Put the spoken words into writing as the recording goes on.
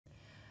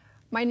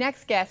My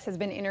next guest has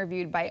been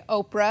interviewed by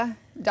Oprah,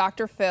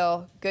 Dr.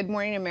 Phil, Good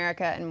Morning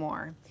America, and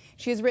more.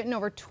 She has written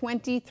over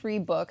 23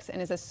 books and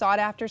is a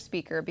sought-after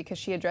speaker because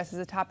she addresses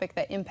a topic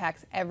that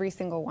impacts every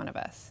single one of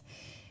us.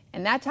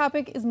 And that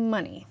topic is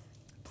money.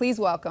 Please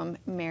welcome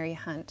Mary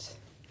Hunt.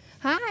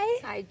 Hi.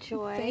 Hi,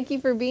 Joy. Thank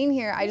you for being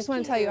here. I just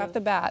want to tell you off the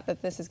bat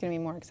that this is going to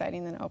be more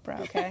exciting than Oprah,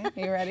 okay?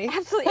 Are you ready?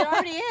 Absolutely, it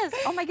already is.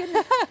 Oh my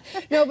goodness.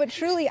 No, but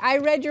truly, I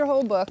read your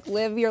whole book,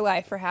 Live Your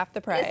Life for Half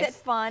the Price. Is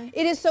it fun?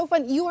 It is so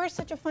fun. You are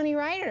such a funny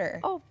writer.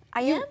 Oh,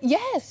 I am?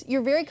 Yes,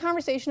 you're very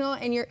conversational,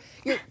 and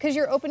because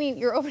your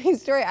opening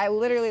story, I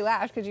literally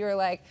laughed because you were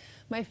like,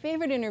 my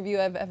favorite interview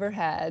I've ever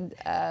had,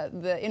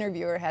 the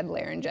interviewer had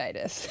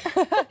laryngitis.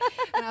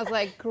 And I was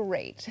like,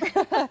 great. So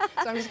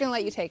I'm just going to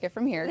let you take it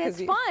from here.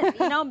 It's fun.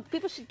 You know,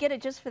 people should get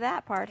it just for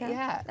that part. Huh?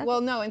 Yeah. Well,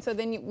 no, and so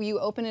then you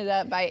open it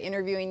up by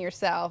interviewing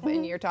yourself,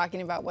 and you're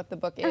talking about what the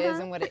book is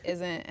and what it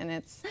isn't, and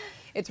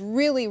it's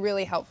really,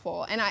 really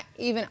helpful. And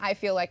I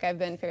feel like I've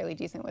been fairly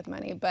decent with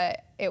money,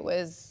 but it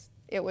was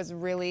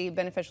really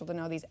beneficial to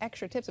know these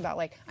extra tips about,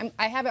 like,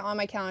 I have it on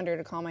my calendar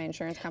to call my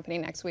insurance company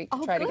next week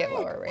to try to get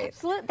lower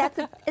rates.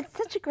 Absolutely. It's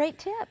such a great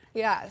tip.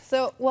 Yeah.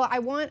 So, well,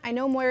 I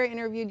know Moira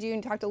interviewed you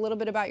and talked a little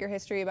bit about your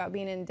history about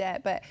being in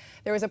debt, but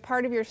there was a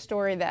part of your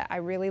story that I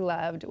really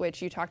loved,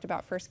 which you talked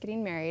about first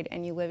getting married,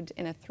 and you lived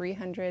in a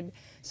 300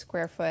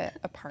 square foot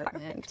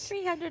apartment.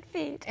 300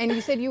 feet. And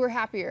you said you were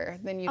happier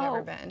than you'd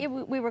ever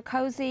been. We were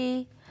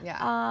cozy.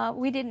 Yeah.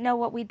 We didn't know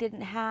what we didn't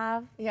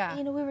have. Yeah.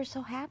 You know, we were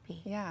so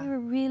happy. Yeah. We were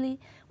really,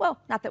 well,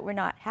 not that we're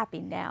not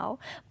happy now,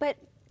 but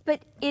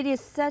it is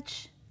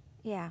such,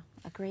 a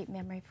great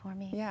memory for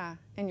me. Yeah.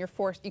 And you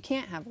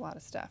can't have a lot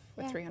of stuff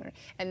with 300.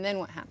 And then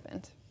what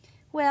happened?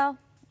 Well,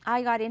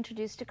 I got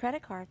introduced to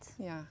credit cards.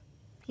 Yeah.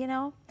 You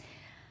know?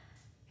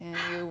 And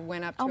you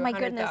went up to $100,000. Oh my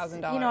goodness.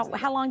 You know,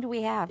 how long do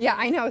we have? Yeah,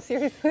 I know,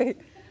 seriously.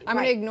 I'm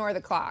going to ignore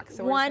the clock,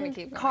 so we're just going to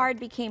keep going. One card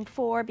became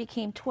 4,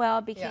 became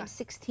 12, became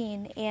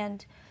 16,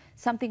 and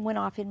something went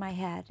off in my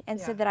head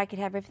and said that I could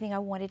have everything I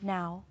wanted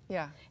now,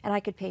 and I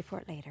could pay for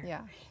it later.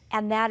 Yeah.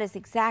 And that is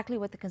exactly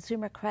what the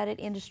consumer credit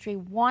industry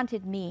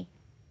wanted me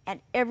and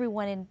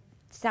everyone in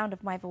sound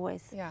of my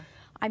voice. Yeah.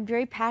 I'm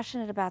very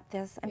passionate about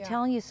this. I'm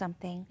telling you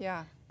something.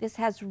 Yeah. This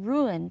has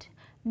ruined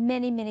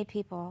many, many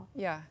people.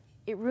 Yeah.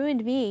 It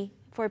ruined me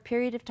for a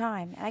period of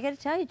time. And I got to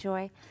tell you,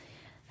 Joy,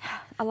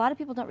 a lot of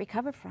people don't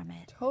recover from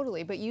it.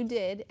 Totally, but you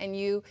did, and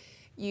you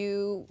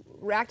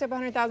racked up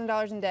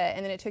 $100,000 in debt,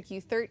 and then it took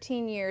you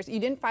 13 years. You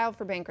didn't file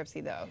for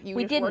bankruptcy, though. You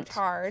worked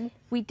hard.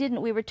 We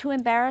didn't. We were too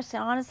embarrassed,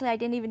 and honestly, I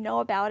didn't even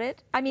know about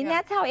it. I mean,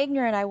 that's how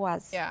ignorant I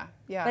was. Yeah,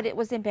 yeah. But it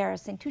was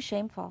embarrassing, too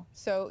shameful.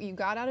 So you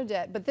got out of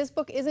debt, but this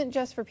book isn't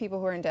just for people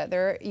who are in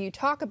debt. You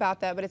talk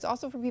about that, but it's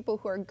also for people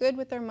who are good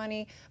with their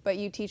money, but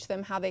you teach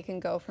them how they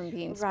can go from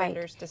being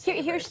spenders to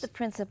savers. Here's the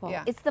principle.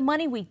 Yeah. It's the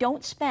money we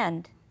don't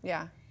spend.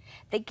 Yeah.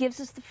 That gives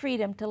us the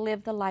freedom to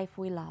live the life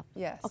we love.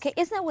 Yes. Okay,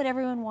 isn't that what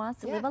everyone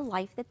wants? To live a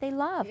life that they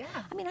love. Yeah.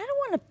 I mean, I don't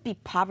want to be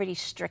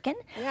poverty-stricken.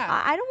 Yeah.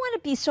 I don't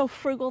want to be so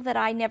frugal that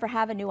I never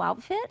have a new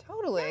outfit.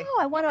 Totally. No,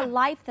 I want a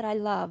life that I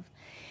love.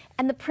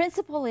 And the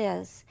principle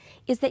is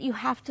that you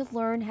have to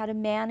learn how to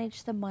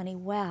manage the money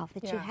well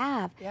that you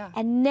have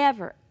and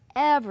never,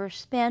 ever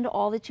spend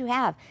all that you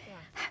have.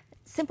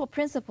 Simple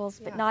principles,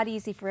 but not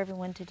easy for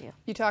everyone to do.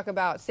 You talk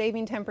about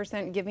saving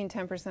 10%, giving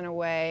 10%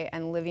 away,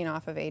 and living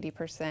off of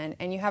 80%.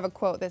 And you have a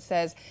quote that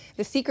says,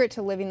 the secret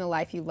to living the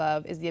life you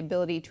love is the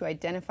ability to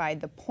identify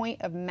the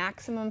point of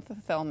maximum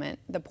fulfillment,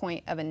 the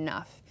point of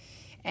enough.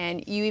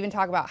 And you even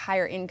talk about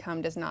higher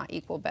income does not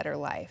equal better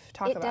life.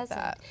 Talk about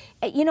that.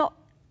 You know,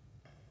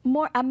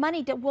 more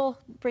money that will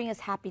bring us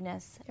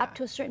happiness up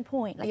to a certain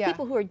point. Like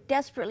people who are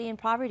desperately in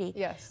poverty,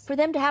 for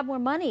them to have more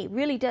money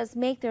really does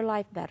make their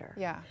life better.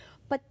 Yeah.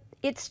 But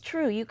it's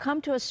true. You come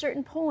to a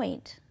certain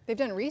point. They've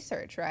done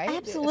research, right?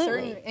 Absolutely. A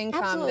certain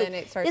income, then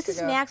it starts to go. This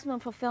is maximum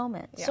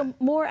fulfillment. So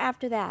more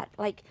after that,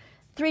 like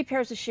 3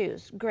 pairs of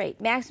shoes,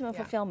 great, maximum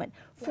fulfillment.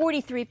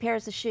 43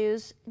 pairs of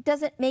shoes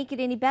doesn't make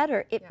it any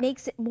better. It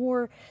makes it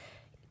more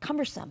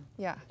cumbersome.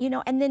 Yeah. You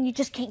know, and then you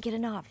just can't get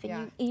enough.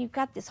 And you've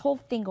got this whole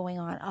thing going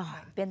on. Oh,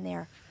 I've been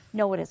there.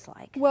 Know what it's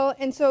like. Well,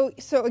 and so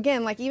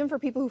again, like even for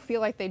people who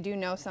feel like they do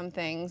know some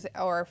things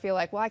or feel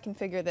like, well, I can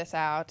figure this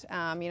out,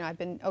 you know, I've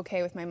been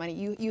okay with my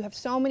money. You have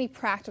so many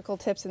practical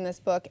tips in this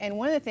book, and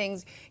one of the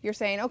things you're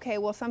saying, okay,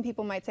 well, some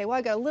people might say, well,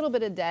 I got a little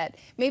bit of debt.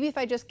 Maybe if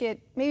I just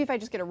get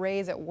a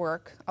raise at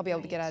work, I'll be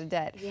able to get out of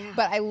debt. Yeah.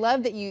 But I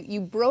love that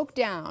you broke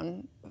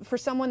down. For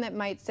someone that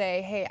might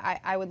say, hey,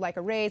 I would like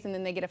a raise, and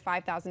then they get a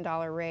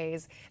 $5,000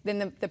 raise,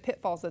 then the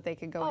pitfalls that they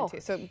could go into.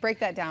 So break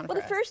that down for us.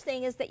 Well, the first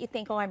thing is that you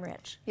think, oh, I'm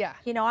rich. Yeah.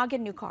 You know, I'll get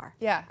a new car.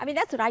 Yeah. I mean,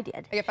 that's what I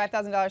did. I get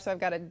 $5,000, so I've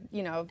got a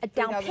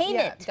down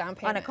payment, down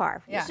payment on a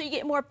car. Yeah. So you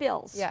get more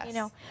bills. Yes. You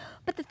know.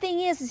 But the thing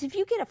is if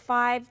you get a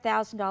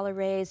 $5,000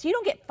 raise, you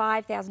don't get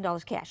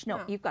 $5,000 cash. No,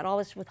 you've got all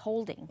this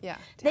withholding. Yeah.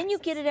 Then you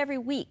get it every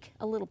week,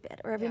 a little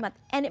bit, or every month.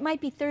 And it might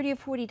be $30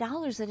 or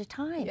 $40 at a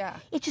time. Yeah.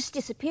 It just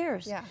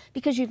disappears. Yeah.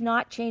 Because you've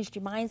not changed changed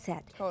your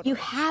mindset. Totally. You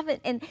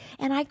haven't,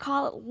 and I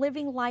call it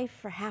living life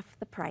for half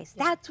the price.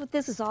 Yeah. That's what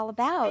this is all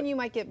about. And you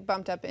might get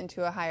bumped up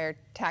into a higher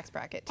tax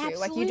bracket too.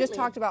 Absolutely. Like you just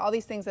talked about all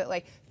these things that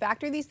like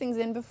factor these things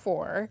in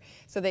before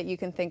so that you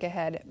can think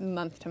ahead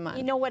month to month.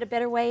 You know what a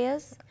better way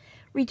is?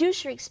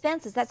 Reduce your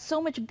expenses. That's so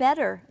much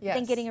better yes.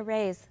 than getting a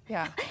raise.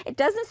 Yeah. It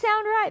doesn't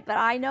sound right, but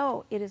I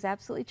know it is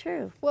absolutely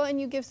true. Well, and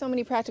you give so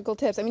many practical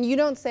tips. I mean, you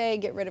don't say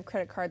get rid of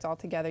credit cards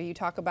altogether. You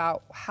talk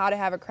about how to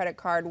have a credit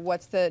card,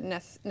 what's the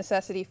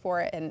necessity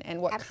for it,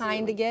 and what absolutely.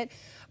 kind to get.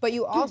 But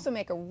you also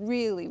make a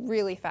really,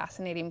 really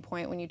fascinating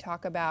point when you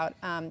talk about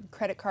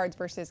credit cards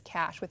versus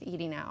cash with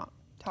eating out.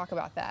 Talk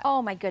about that.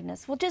 Oh, my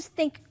goodness. Well, just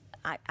think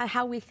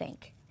how we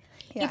think.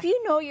 Yeah. If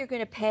you know you're going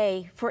to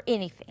pay for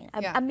anything,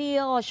 yeah. a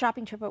meal, a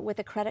shopping trip with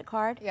a credit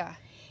card, yeah.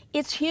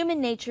 it's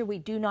human nature. We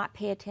do not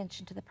pay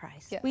attention to the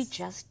price. Yes. We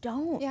just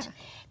don't. Yeah.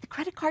 The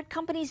credit card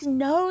companies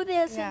know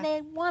this yeah. and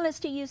they want us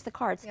to use the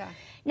cards. Yeah.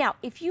 Now,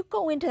 if you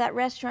go into that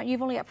restaurant,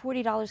 you've only got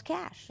 $40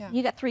 cash. Yeah.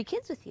 You got 3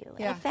 kids with you.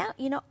 Yeah. And I found,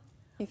 you know,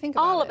 you think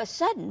about all it. of a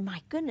sudden,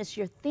 my goodness,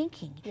 you're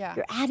thinking. Yeah.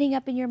 You're adding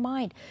up in your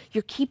mind.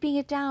 You're keeping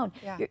it down.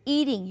 Yeah. You're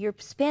eating. You're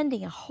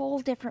spending a whole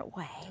different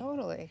way.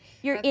 Totally.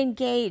 You're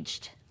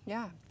engaged.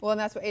 Yeah. Well, and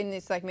that's what, and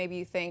it's like maybe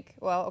you think,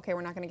 well, okay,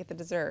 we're not going to get the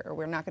dessert or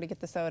we're not going to get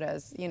the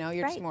sodas. You know,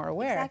 you're right. just more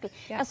aware. Exactly.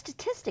 Yeah. Now,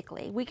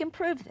 statistically, we can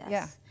prove this.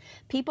 Yeah.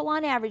 People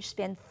on average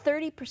spend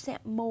 30%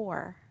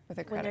 more with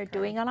a when credit they're card.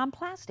 doing it on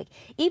plastic,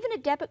 even a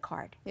debit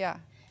card. Yeah.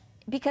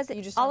 Because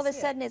You just all don't of a see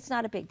it. sudden, it's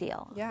not a big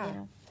deal. Yeah. You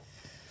know?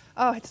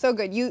 Oh, it's so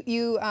good.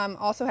 You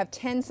also have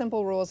 10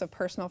 simple rules of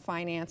personal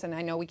finance, and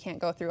I know we can't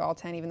go through all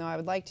 10, even though I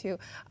would like to.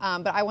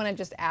 But I want to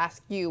just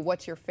ask you,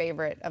 what's your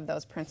favorite of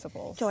those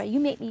principles? Joy, you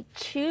make me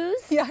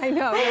choose. Yeah, I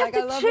know. I You're have like, to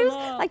I love choose them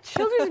all. like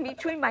children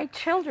between my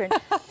children.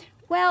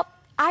 Well,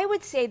 I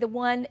would say the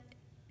one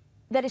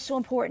that is so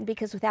important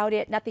because without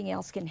it, nothing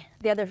else can,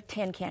 the other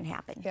 10 can't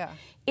happen, Yeah.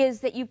 is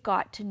that you've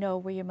got to know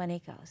where your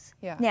money goes.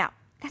 Yeah. Now,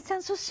 that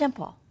sounds so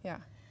simple, Yeah.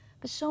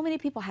 but so many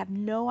people have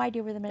no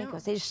idea where the money No.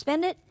 goes. They just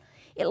spend it,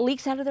 it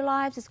leaks out of their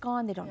lives, it's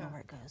gone, they don't Yeah. know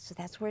where it goes. So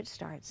that's where it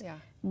starts. Yeah.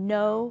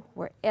 Know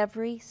where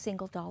every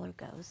single dollar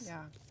goes.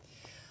 Yeah.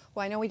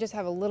 Well, I know we just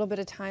have a little bit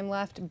of time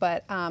left,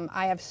 but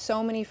I have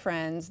so many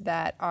friends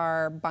that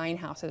are buying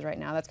houses right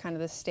now. That's kind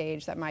of the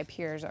stage that my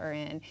peers are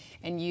in.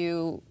 And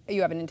you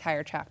have an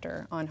entire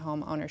chapter on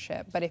home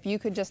ownership. But if you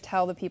could just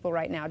tell the people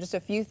right now, just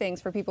a few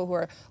things for people who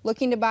are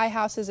looking to buy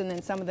houses and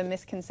then some of the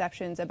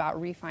misconceptions about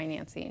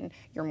refinancing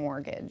your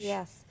mortgage.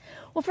 Yes.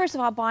 Well, first of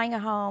all, buying a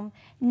home,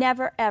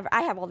 never ever,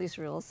 I have all these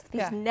rules.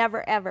 These Yeah.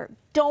 never ever.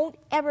 Don't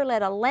ever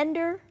let a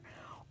lender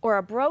or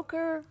a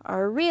broker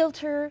or a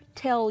realtor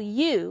tell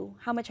you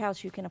how much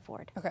house you can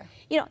afford. Okay.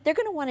 You know, they're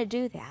going to want to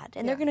do that,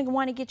 and they're Yeah. going to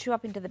want to get you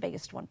up into the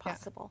biggest one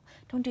possible.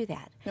 Don't do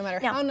that. No matter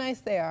Now, how nice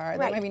they are,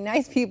 they right. might be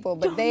nice people,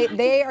 but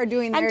they are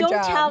doing their and don't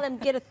job. tell them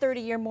get a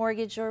 30-year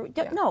mortgage or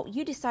Yeah. no,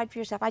 you decide for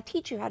yourself. I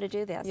teach you how to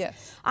do this.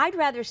 Yes. I'd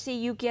rather see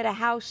you get a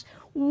house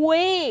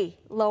way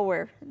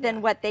lower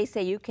than what they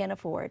say you can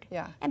afford.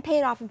 Yeah. And pay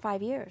it off in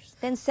 5 years.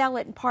 Then sell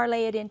it and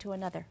parlay it into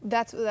another.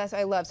 That's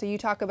I love. So you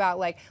talk about,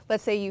 like,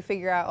 let's say you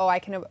figure out, oh, I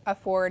can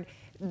afford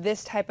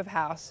this type of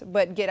house,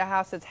 but get a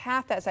house that's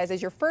half that size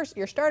as your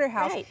starter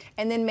house, Right.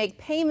 and then make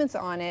payments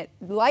on it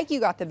like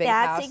you got the big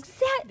house. That's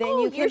exactly. Then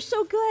Oh, you can, you're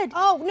so good.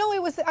 Oh no, I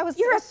was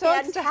You're a so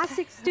excited.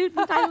 fantastic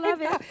student. I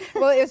love it.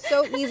 Well, it's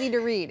so easy to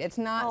read. It's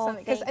not Oh,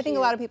 something, because thank I think a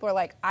you. lot of people are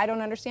like, I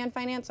don't understand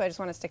finance, so I just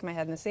want to stick my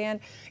head in the sand.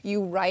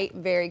 You write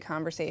very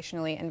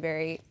conversationally and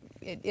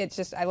it's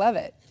just, I love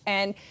it.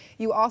 And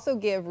you also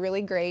give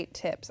really great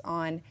tips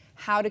on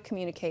how to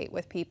communicate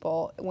with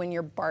people when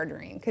you're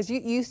bartering, because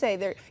you say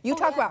there, you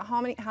talk about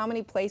how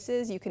many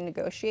places you can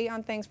negotiate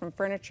on things, from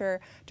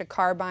furniture to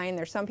car buying.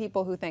 There's some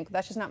people who think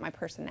that's just not my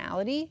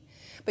personality,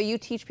 but you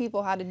teach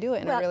people how to do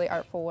it in a really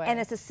artful way. And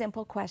it's a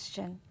simple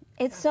question.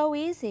 It's so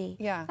easy.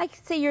 Yeah. Like,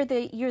 say you're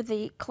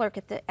the clerk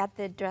at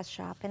the dress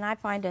shop, and I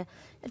find a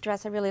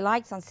dress I really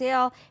like. It's on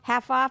sale,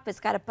 half off. It's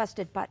got a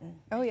busted button.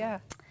 Oh yeah.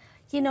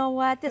 You know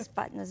what? This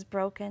button is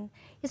broken.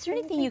 Is there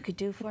anything you could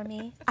do for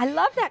me? I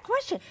love that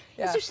question.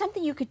 Yeah. Is there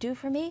something you could do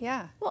for me?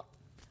 Yeah. Well,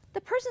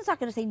 the person's not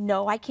going to say,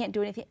 no, I can't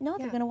do anything. No,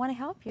 they're Yeah. going to want to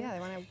help you. Yeah, they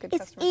want to have good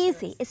It's customer easy.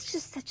 service. It's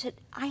just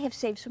I have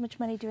saved so much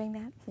money doing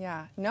that.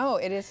 Yeah, no,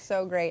 it is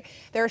so great.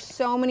 There are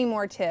so many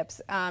more tips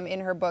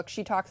in her book.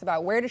 She talks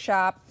about where to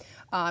shop.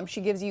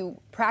 She gives you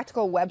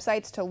practical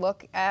websites to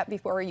look at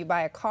before you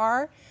buy a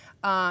car.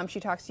 She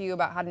talks to you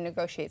about how to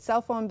negotiate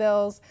cell phone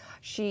bills.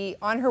 She,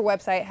 on her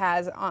website,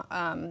 has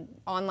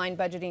online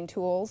budgeting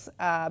tools,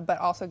 but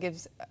also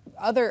gives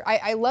other,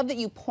 I love that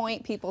you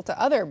point people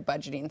to other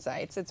budgeting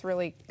sites. It's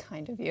really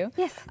kind of you.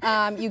 Yes.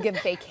 You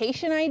give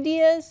vacation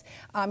ideas.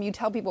 You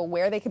tell people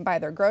where they can buy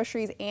their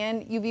groceries,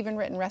 and you've even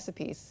written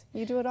recipes.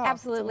 You do it all. It's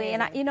Absolutely.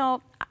 And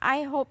amazing.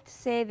 I hope to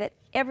say that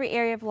every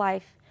area of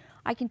life,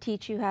 I can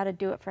teach you how to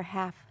do it for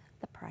half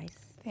the price.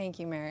 Thank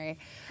you, Mary.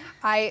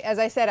 As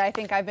I said, I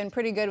think I've been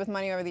pretty good with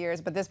money over the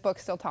years, but this book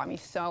still taught me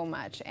so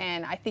much,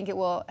 and I think it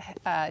will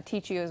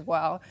teach you as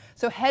well.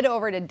 So head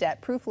over to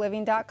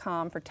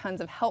debtproofliving.com for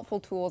tons of helpful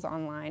tools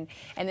online,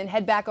 and then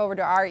head back over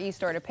to our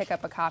e-store to pick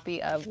up a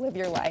copy of Live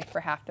Your Life for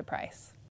half the price.